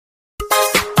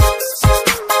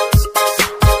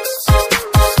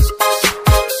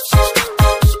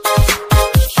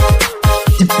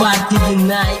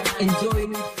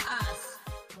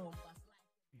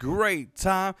great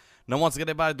time. Now, once again,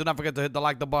 everybody, do not forget to hit the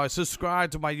like the bar, subscribe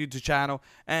to my YouTube channel,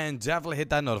 and definitely hit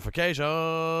that notification.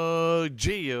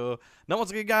 Now,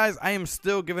 once again, guys, I am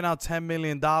still giving out $10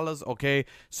 million, okay?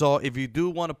 So if you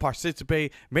do want to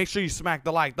participate, make sure you smack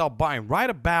the like button right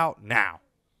about now.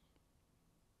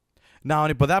 Not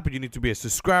only for that, but you need to be a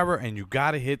subscriber, and you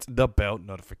got to hit the bell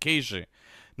notification.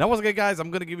 Now, once again, guys,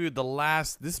 I'm going to give you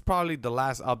this is probably the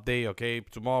last update, okay?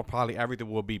 Tomorrow, probably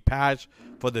everything will be patched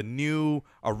for the new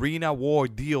Arena War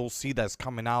DLC that's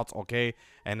coming out, okay?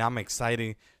 And I'm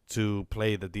excited to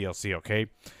play the DLC, okay?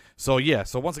 So, yeah.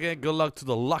 So, once again, good luck to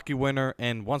the lucky winner.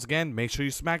 And once again, make sure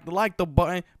you smack the like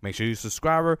button. Make sure you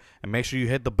subscribe, and make sure you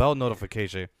hit the bell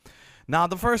notification. Now,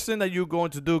 the first thing that you're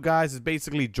going to do, guys, is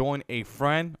basically join a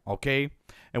friend, okay?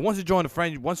 And once you join a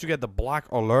friend, once you get the black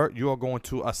alert, you are going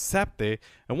to accept it.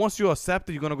 And once you accept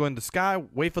it, you're going to go in the sky,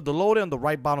 wait for the loading on the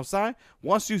right bottom side.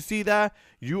 Once you see that,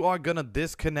 you are going to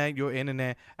disconnect your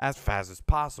internet as fast as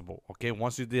possible, okay?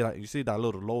 Once you do that, you see that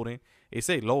little loading. It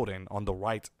say loading on the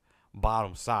right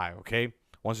bottom side, okay?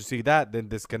 Once you see that, then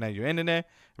disconnect your internet,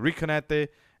 reconnect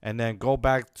it, and then go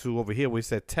back to over here where it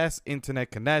said test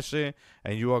internet connection,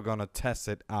 and you are going to test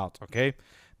it out, okay?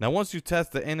 Now, once you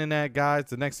test the internet, guys,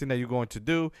 the next thing that you're going to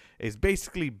do is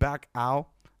basically back out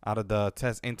of the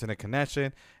test internet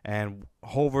connection and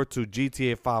hover to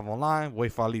GTA 5 Online,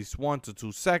 wait for at least 1 to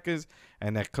 2 seconds,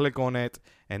 and then click on it.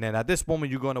 And then at this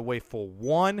moment, you're going to wait for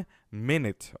 1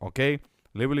 minute, okay?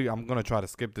 Literally, I'm going to try to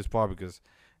skip this part because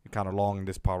it's kind of long in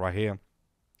this part right here.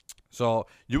 So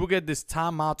you will get this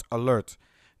timeout alert.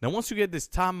 Now, once you get this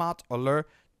timeout alert,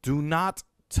 do not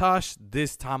touch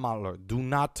this timeout alert. Do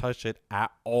not touch it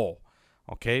at all.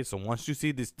 Okay, so once you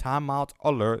see this timeout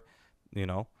alert,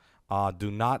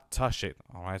 do not touch it.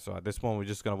 All right, so at this point, we're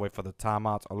just going to wait for the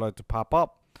timeout alert to pop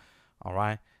up. All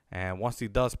right, and once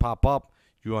it does pop up,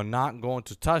 you are not going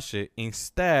to touch it.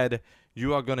 Instead,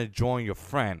 you are going to join your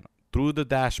friend through the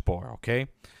dashboard. Okay,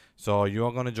 so you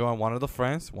are going to join one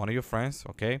of your friends.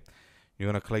 Okay.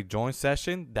 You're going to click join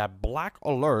session. That black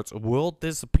alert will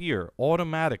disappear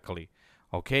automatically,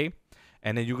 okay?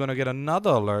 And then you're going to get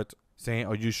another alert saying,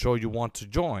 are you sure you want to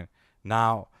join?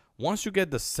 Now, once you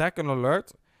get the second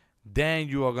alert, then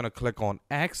you are going to click on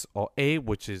X or A,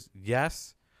 which is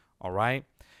yes, all right?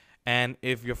 And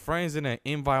if your friend's in an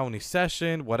invite-only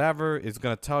session, whatever, it's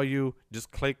going to tell you just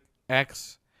click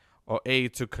X or A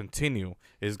to continue.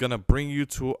 It's going to bring you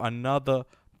to another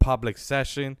public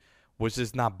session, which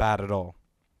is not bad at all.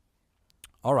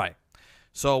 All right.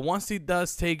 So once he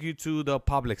does take you to the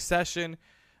public session,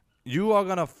 you are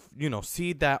going to,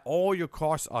 see that all your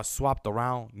cars are swapped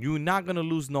around. You're not going to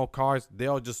lose no cars.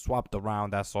 They'll just swapped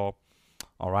around. That's all.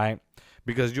 All right.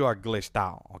 Because you are glitched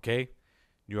out. Okay.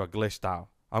 You are glitched out.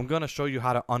 I'm going to show you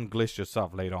how to unglitch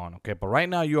yourself later on. Okay. But right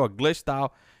now you are glitched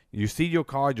out. You see your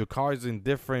car. Your car is in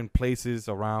different places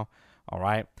around. All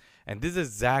right. And this is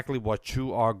exactly what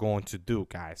you are going to do,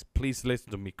 guys. Please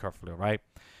listen to me carefully, all right?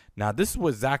 Now, this is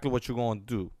exactly what you're going to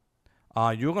do.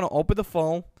 You're going to open the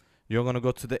phone. You're going to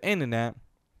go to the internet.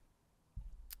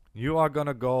 You are going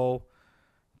to go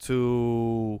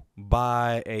to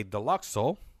buy a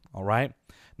Deluxo, all right?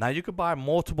 Now, you could buy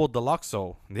multiple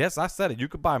Deluxo. Yes, I said it. You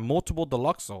could buy multiple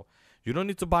Deluxo. You don't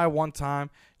need to buy one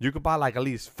time. You could buy like at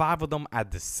least 5 of them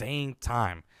at the same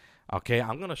time. Okay,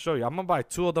 I'm going to show you. I'm going to buy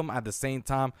 2 of them at the same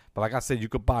time. But like I said, you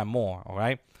could buy more, all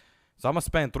right? So I'm going to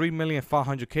spend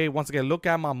 $3,500,000. Once again, look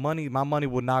at my money. My money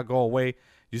will not go away.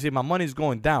 You see, my money is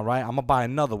going down, right? I'm going to buy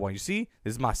another one. You see,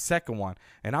 this is my second one.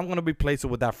 And I'm going to replace it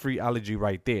with that free allergy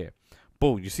right there.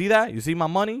 Boom. You see that? You see my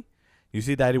money? You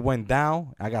see that it went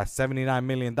down? I got $79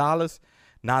 million.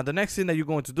 Now, the next thing that you're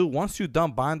going to do, once you're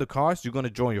done buying the cars, you're going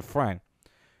to join your friend.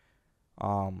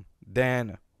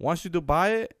 Then once you do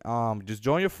buy it, just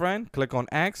join your friend, click on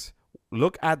X,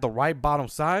 look at the right bottom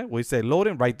side where you say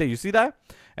loading right there. You see that?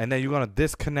 And then you're gonna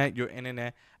disconnect your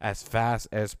internet as fast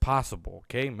as possible.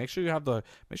 Okay, make sure you have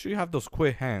those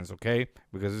quick hands, okay,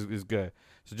 because it's good.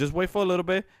 So just wait for a little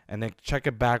bit and then check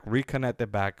it back, reconnect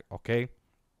it back, okay.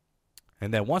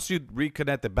 And then once you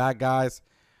reconnect it back, guys,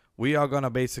 we are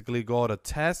gonna basically go to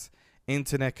test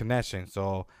internet connection.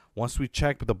 So once we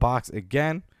check the box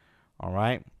again, all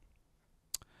right.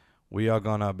 We are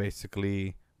gonna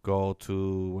basically go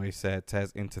to where it said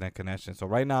test internet connection. So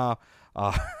right now,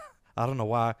 I don't know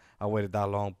why I waited that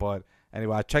long, but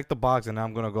anyway, I checked the box and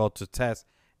I'm gonna go to test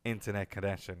internet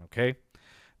connection. Okay.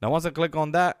 Now once I click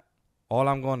on that, all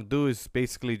I'm gonna do is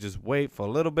basically just wait for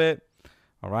a little bit.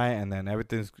 All right, and then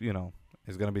everything's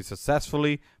is gonna be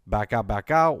successfully back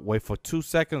out. Wait for 2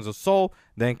 seconds or so,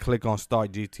 then click on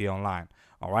start GTA Online.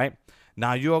 All right.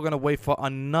 Now you are gonna wait for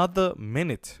another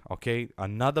minute. Okay,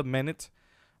 another minute.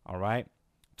 All right,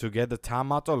 to get the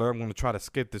timeout alert. I'm going to try to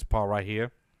skip this part right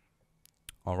here.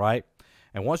 All right.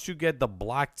 And once you get the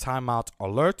black timeout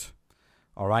alert,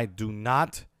 all right, do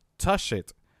not touch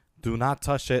it. Do not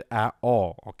touch it at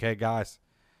all. Okay, guys.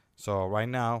 So right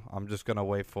now, I'm just going to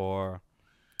wait for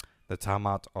the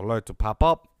timeout alert to pop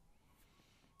up.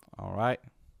 All right.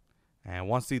 And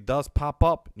once it does pop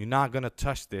up, you're not going to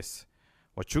touch this.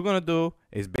 What you're going to do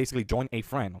is basically join a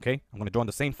friend. Okay. I'm going to join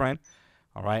the same friend.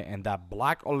 All right. And that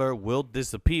black alert will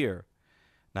disappear.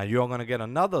 Now you're going to get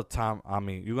another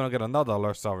you're going to get another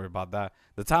alert. Sorry about that.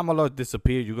 The time alert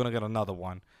disappeared. You're going to get another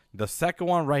one. The second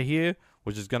one right here,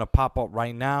 which is going to pop up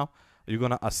right now, you're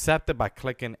going to accept it by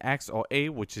clicking X or A,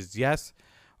 which is yes.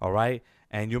 All right.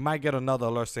 And you might get another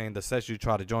alert saying the session you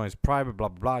try to join is private, blah,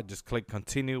 blah, blah. Just click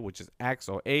continue, which is X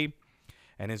or A.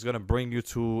 And it's going to bring you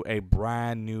to a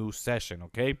brand new session.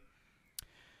 Okay.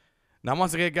 Now,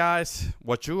 once again, guys,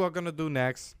 what you are going to do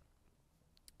next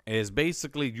is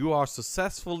basically you are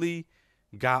successfully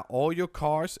got all your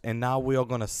cars, and now we are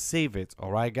going to save it.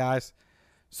 All right, guys.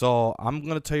 So I'm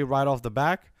going to tell you right off the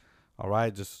back. All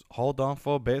right, just hold on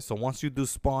for a bit. So once you do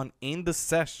spawn in the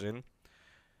session,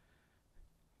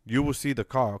 you will see the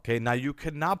car. Okay, now you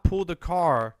cannot pull the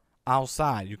car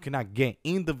outside. You cannot get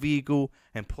in the vehicle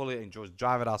and pull it and just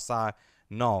drive it outside.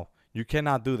 No, you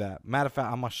cannot do that. Matter of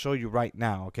fact, I'm going to show you right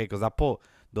now. Okay, because I put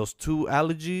those two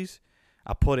LGs.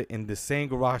 I put it in the same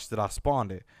garage that I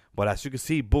spawned it. But as you can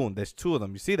see, boom, there's two of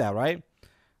them. You see that, right?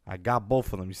 I got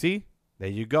both of them. You see? There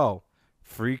you go.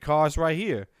 Free cars right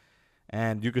here.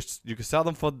 And you could sell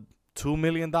them for $2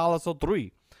 million or $3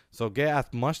 million. So get as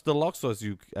much deluxe as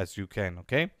you can,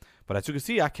 okay? But as you can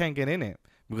see, I can't get in it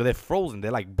because they're frozen.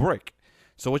 They're like brick.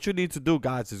 So what you need to do,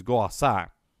 guys, is go outside.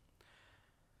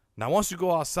 Now, once you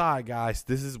go outside, guys,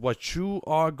 this is what you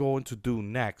are going to do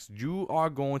next. You are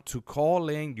going to call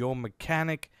in your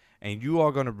mechanic, and you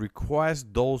are going to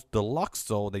request those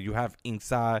Deluxo that you have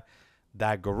inside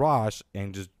that garage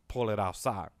and just pull it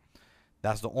outside.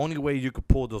 That's the only way you could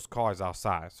pull those cars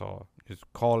outside. So just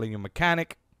call in your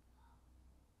mechanic.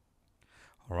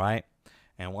 All right.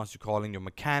 And once you call in your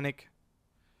mechanic,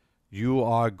 you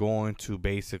are going to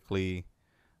basically,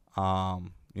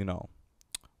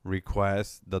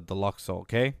 request the Deluxo,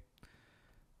 okay?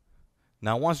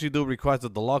 Now, once you do request the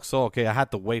Deluxo, okay, I had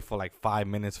to wait for like 5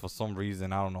 minutes for some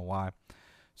reason. I don't know why.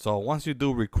 So once you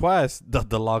do request the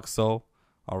Deluxo,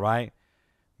 all right,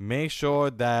 make sure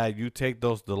that you take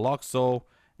those Deluxo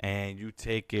and you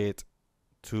take it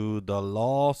to the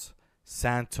Los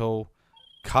Santos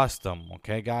Custom,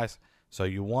 okay, guys? So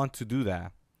you want to do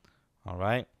that, all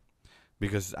right?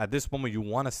 Because at this moment, you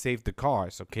want to save the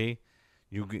cars, okay?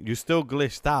 You still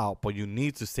glitched out, but you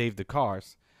need to save the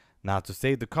cars. Now, to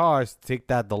save the cars, take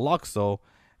that Deluxo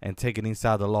and take it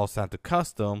inside the Los Santos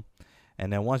Custom.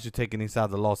 And then once you take it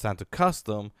inside the Los Santos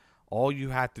Custom, all you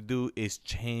have to do is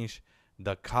change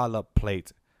the color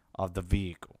plate of the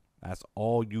vehicle. That's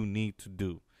all you need to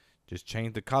do. Just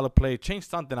change the color plate. Change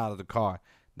something out of the car.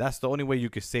 That's the only way you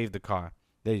can save the car.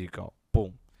 There you go.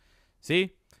 Boom.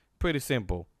 See? Pretty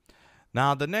simple.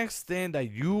 Now, the next thing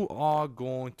that you are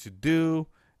going to do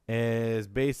is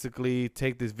basically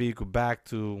take this vehicle back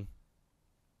to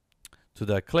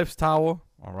the Eclipse Tower,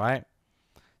 all right?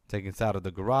 Take it inside of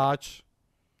the garage,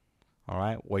 all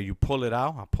right, where you pull it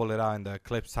out. I pull it out in the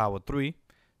Eclipse Tower 3.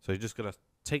 So you're just going to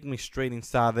take me straight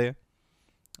inside there,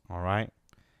 all right?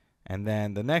 And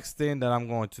then the next thing that I'm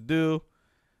going to do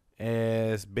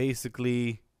is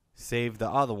basically save the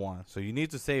other one. So you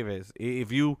need to save it.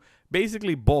 If you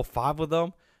basically bought 5 of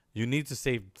them, you need to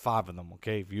save 5 of them,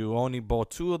 okay? If you only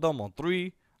bought 2 of them or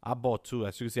 3, I bought 2.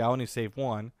 As you can see, I only saved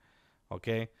 1,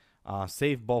 okay?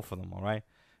 Save both of them, all right?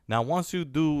 Now, once you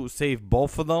do save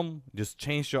both of them, just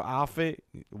change your outfit.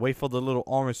 Wait for the little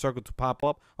orange circle to pop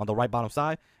up on the right bottom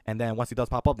side. And then once it does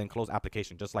pop up, then close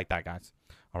application, just like that, guys.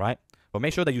 All right? But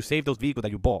make sure that you save those vehicles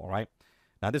that you bought, all right?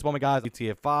 Now, at this moment, guys,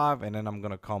 GTA 5, and then I'm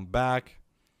going to come back.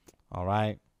 All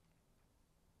right.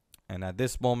 And at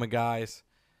this moment, guys,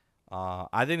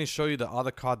 I didn't show you the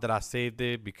other card that I saved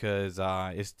it because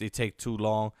it take too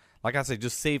long. Like I said,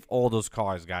 just save all those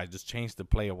cards, guys. Just change the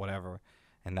play or whatever,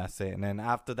 and that's it. And then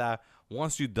after that,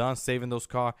 once you're done saving those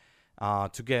cards,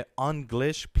 to get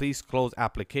unglitched, please close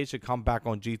application. Come back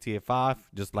on GTA 5,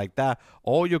 just like that.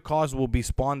 All your cars will be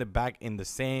spawned back in the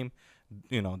same,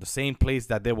 the same place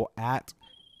that they were at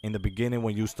in the beginning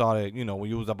when you started, when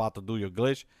you was about to do your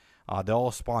glitch. They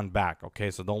all spawn back,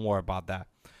 okay? So don't worry about that.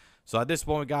 So at this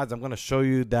point, guys, I'm going to show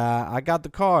you that I got the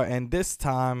car. And this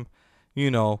time,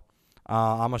 I'm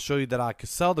going to show you that I could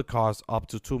sell the cars up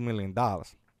to $2 million.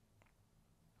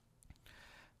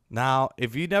 Now,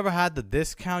 if you never had the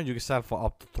discount, you can sell for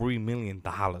up to $3 million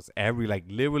every, like,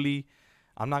 literally.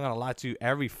 I'm not gonna lie to you.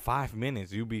 Every 5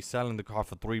 minutes, you'll be selling the car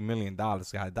for $3 million,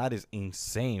 guys. That is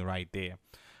insane right there.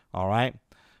 All right,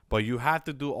 but you have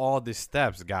to do all these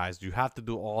steps, guys. You have to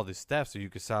do all these steps so you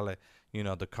can sell it. You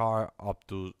know, the car up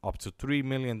to $3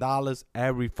 million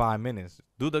every 5 minutes.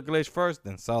 Do the glitch first,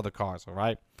 then sell the cars. All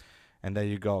right, and there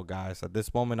you go, guys. At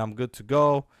this moment, I'm good to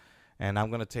go. And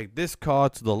I'm going to take this car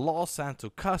to the Los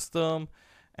Santos Custom.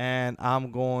 And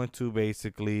I'm going to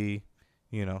basically,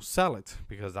 you know, sell it.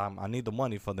 Because I need the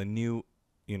money for the new,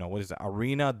 you know, what is it?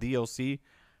 Arena DLC.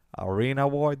 Arena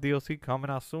War DLC coming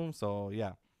out soon. So,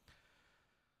 yeah.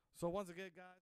 So, once again, guys.